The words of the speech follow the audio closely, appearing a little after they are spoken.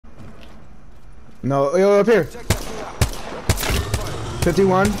No, yo, up here.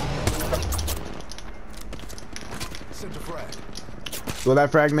 51. Will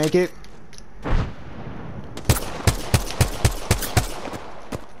that frag make it?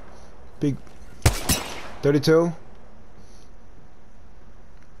 Big 32.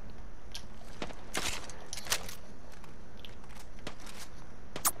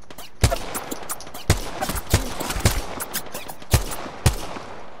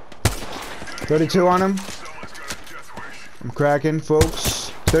 $32 on him. I'm cracking, folks.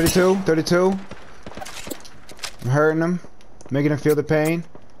 32, 32. I'm hurting him. Making him feel the pain.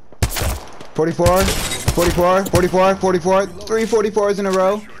 44, 44, 44, 44. 3 44s in a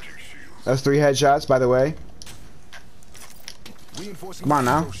row. That's 3 headshots, by the way. Come on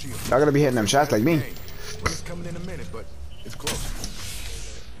now. Y'all gonna be hitting them shots like me.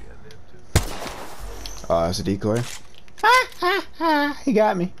 Oh, that's a decoy. Ha ha ha. He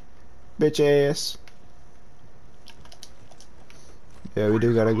got me. Bitch ass. Yeah, we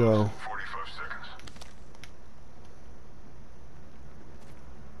do gotta go.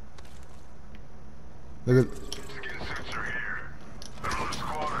 Look at.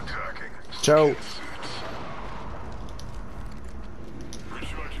 Joe.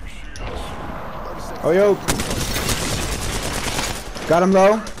 Oh yo. Got him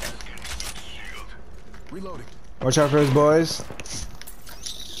low. Watch out for his boys.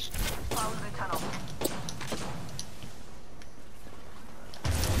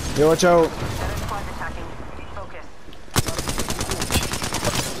 Yo, watch out.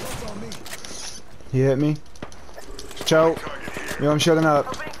 He hit me. Chow. Yo, I'm shutting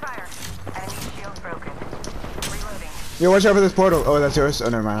up. Yo, watch out for this portal. Oh, that's yours? Oh,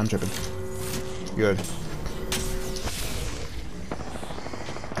 never mind. I'm tripping. Good.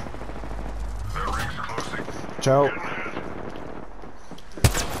 Chow.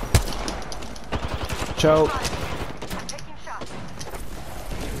 Chow.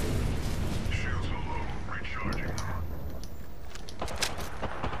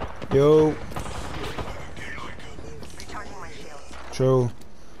 Yo. True.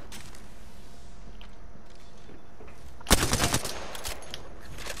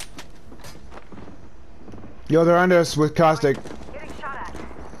 Yo, they're under us with caustic.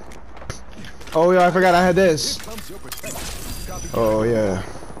 Oh yeah, I forgot I had this. Oh yeah.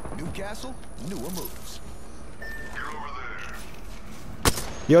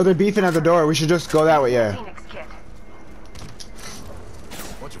 Yo, they're beefing at the door. We should just go that way, yeah.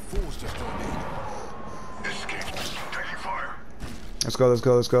 Let's go, let's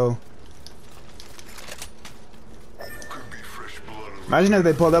go, let's go. Imagine if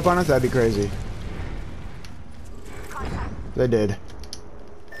they pulled up on us, that'd be crazy. They did.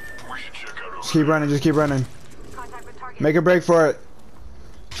 Just keep running, just keep running. Make a break for it.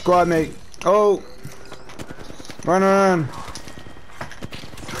 Squad mate. Oh! Run, run, run.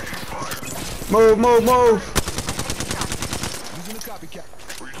 Move, move, move!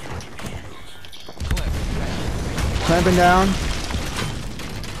 Clamping down.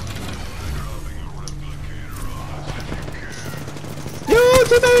 Yo,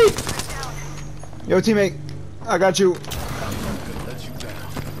 teammate! Yo, teammate. I got you.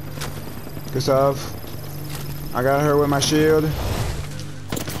 Good stuff. I got her with my shield.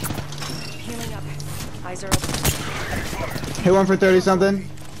 Healing up. Eyes are open. Hit one for 30 something.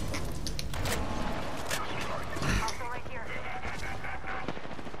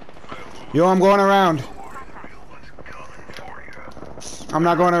 Yo, I'm going around. I'm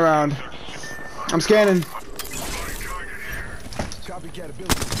not going around. I'm scanning.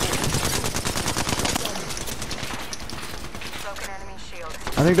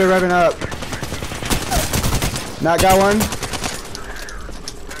 I think they're revving up. Not got one.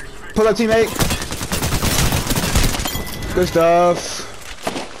 Pull up, teammate. Good stuff.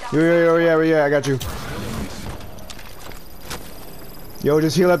 Yo, yeah, I got you. Yo,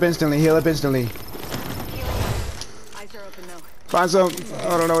 just heal up instantly, heal up instantly. Eyes are open though. Find some.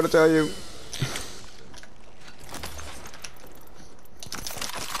 I don't know what to tell you.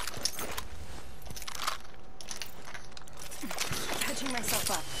 Catching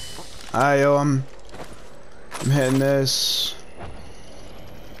myself up. Alright, yo, I'm hitting this.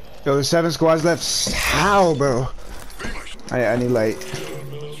 Yo, there's 7 squads left. How, bro? I need light.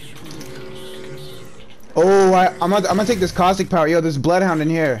 Oh, I'm gonna take this caustic power. Yo, there's bloodhound in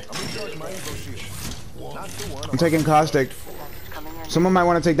here. I'm taking caustic. Someone might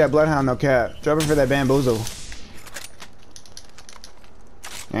want to take that bloodhound, no cap. Dropping for that bamboozle. You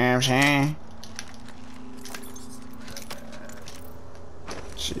know what I'm saying?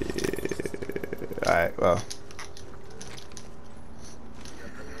 Shit. Alright, well.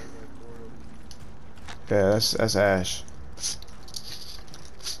 Yeah, that's Ash.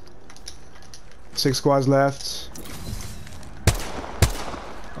 6 squads left.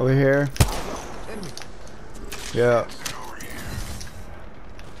 Over here. Yeah.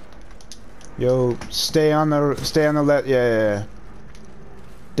 Yo, stay on the left. Yeah.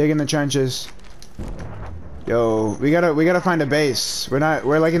 Dig in the trenches. Yo, we gotta find a base. We're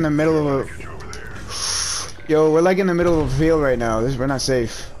like in the middle of a. Yo, we're like in the middle of a field right now. We're not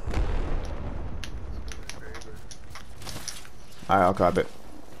safe. Alright, I'll cop it.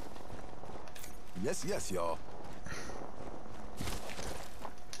 Yes, y'all.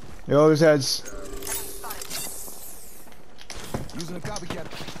 Yo, there's heads. Using a copycat.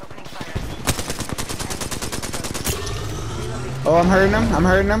 Oh, I'm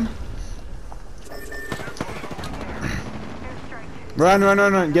hurting him.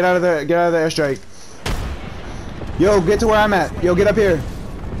 Run. Get out of the airstrike. Yo, get to where I'm at. Yo, get up here.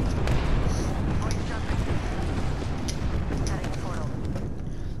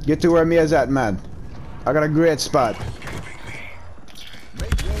 Get to where Mia's at, man. I got a great spot.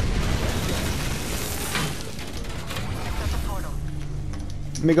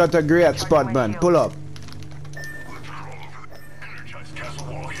 Me got a great spot, man. Pull up.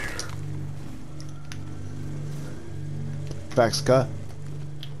 Facts, cut.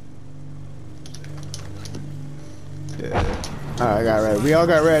 Yeah. Alright, I got red. We all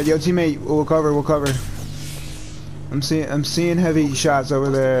got red. Yo, teammate, we'll cover. I'm seeing heavy shots over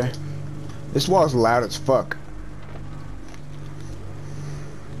there. This wall's loud as fuck.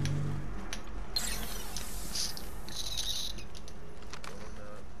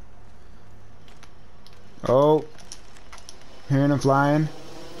 Oh, hearing them flying.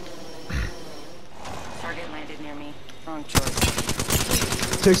 Target landed near me. Wrong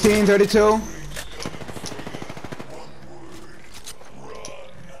choice. 16, 32.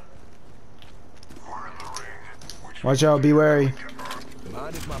 Watch out, be wary.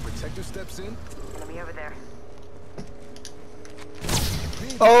 Mind if my protector steps in? Enemy over there.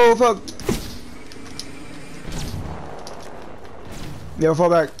 Oh, fuck. Yo,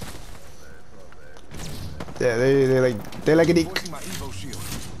 fall back. Yeah, they like it. Forcing my Evo shield.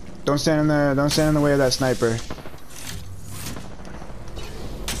 Don't stand in the way of that sniper.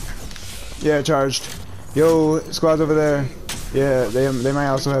 Yeah, charged. Yo, squad's over there. Yeah, they might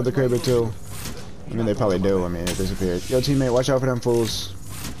also have the Kraber too. I mean, they probably do. I mean, it disappeared. Yo, teammate, watch out for them fools.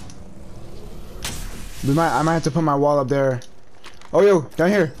 I might have to put my wall up there. Oh, yo, down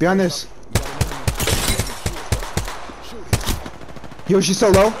here, behind this. Yo, she's so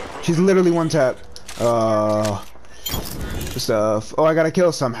low. She's literally one tap. Stuff. Oh, I gotta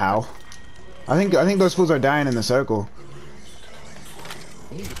kill somehow. I think those fools are dying in the circle.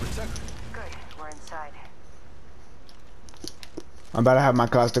 Good. We're inside. I'm about to have my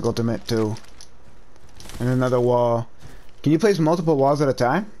caustic ultimate too. And another wall. Can you place multiple walls at a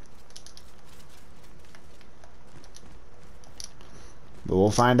time? But we'll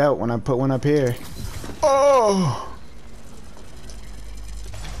find out when I put one up here. Oh!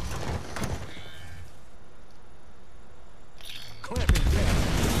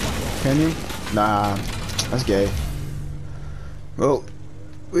 Can you? Nah, that's gay. Well,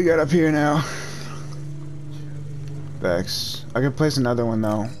 we got up here now. Vex. I can place another one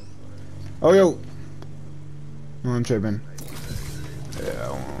though. Oh, yo! Oh, I'm tripping.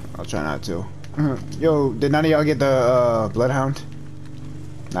 Yeah, I'll try not to. Yo, did none of y'all get the Bloodhound?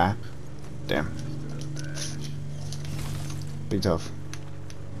 Nah. Damn. Big tough.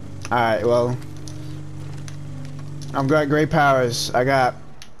 Alright, well. I've got great powers. I got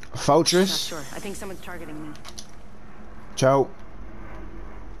Fortress. Not sure. I think someone's targeting me. Chow.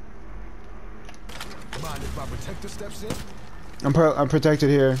 Mind if my protector steps in? I'm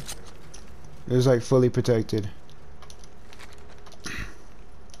protected here. It was like fully protected.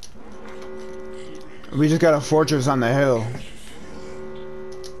 We just got a fortress on the hill.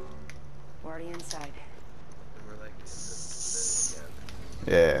 We're already inside.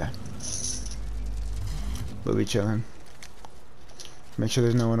 Yeah. We'll be chilling. Make sure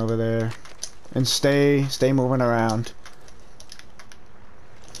there's no one over there. And stay moving around.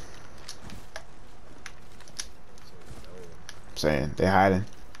 I'm saying, they hiding.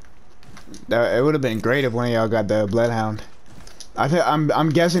 It would have been great if one of y'all got the Bloodhound. I'm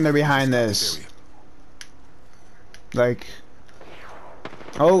guessing they're behind this. Like,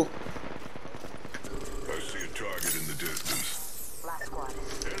 oh. I see a target in the distance. Last squad.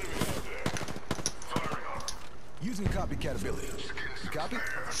 Using copycat ability. You copy?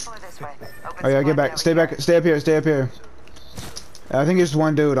 Deploy this way. Open Oh yeah, get squad back. over Stay here. back. Stay up here. Stay up here. I think it's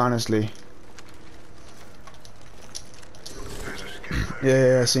one dude, honestly.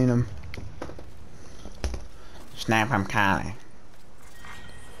 Yeah, I seen him. Snap, I'm calling.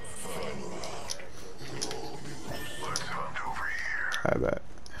 I bet.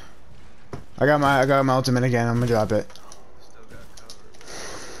 I got my ultimate again. I'm gonna drop it.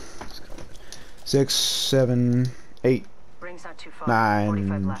 6, 7, 8, Ring's not too far. 9,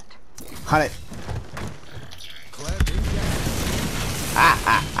 45 left. 100.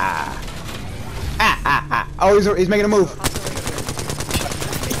 Oh, he's making a move.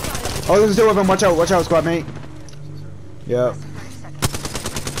 Oh, there's two of them. Watch out, squad mate. Yep.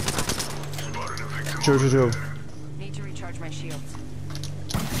 True. Need to recharge my shields.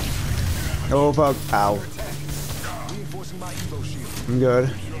 Oh fuck. Ow. Reinforcing my Evo shield. I'm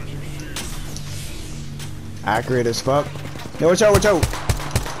good. Accurate as fuck. Yo, watch out. Recharge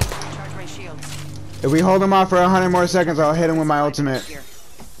my shields. If we hold him off for 100 more seconds, I'll hit him with my ultimate. Here.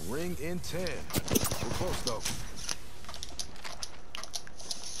 Ring in 10. We're close though.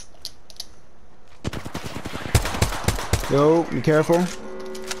 Yo, be careful.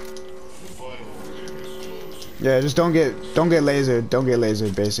 Yeah, just don't get lasered. Don't get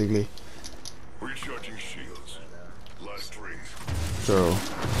lasered, basically. Recharging shields. Last ring. So.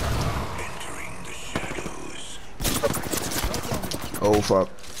 Entering the shadows. Oh fuck.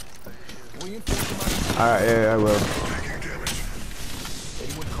 Reinforcing my Alright, yeah, I will. Taking damage.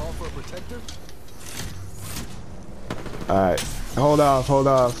 Anyone call for a protector? Alright. Hold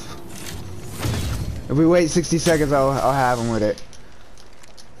off. If we wait 60 seconds, I'll have him with it.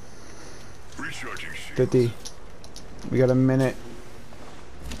 Recharging shields. 50. We got a minute.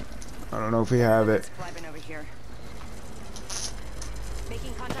 I don't know if we have it. Climbing over here.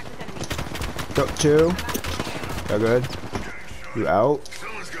 Making contact with enemy. Go, 2. You're good. You out.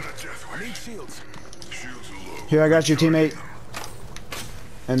 Someone's got a death I wish. need shields. Shields are low. Here, I got you, teammate.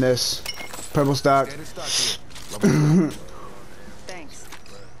 And this. Purple stock. Standard stock here. Thanks.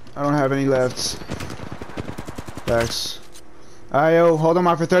 I don't have any left. Thanks. Alright, yo, hold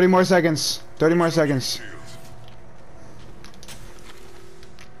on for 30 more seconds. 30 more seconds. Shields.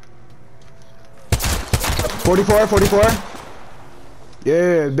 44.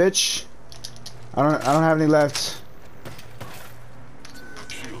 Yeah, bitch. I don't have any left.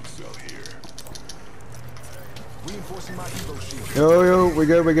 Shield cell here. Reinforcing my Evo shield. Yo, we're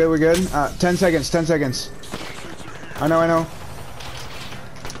good. 10 seconds. I know.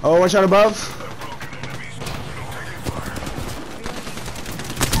 Oh, watch out above.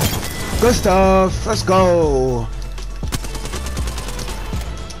 Good stuff. Let's go.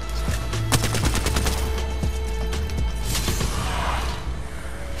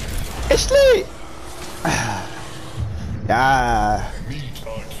 It's late. Yeah. Meet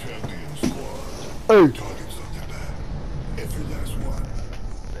our champion squad. Oh. Targets on their back. Every last one.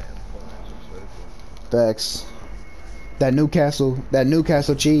 Facts. That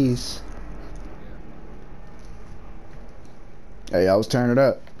Newcastle cheese. Hey, I was turning it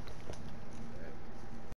up.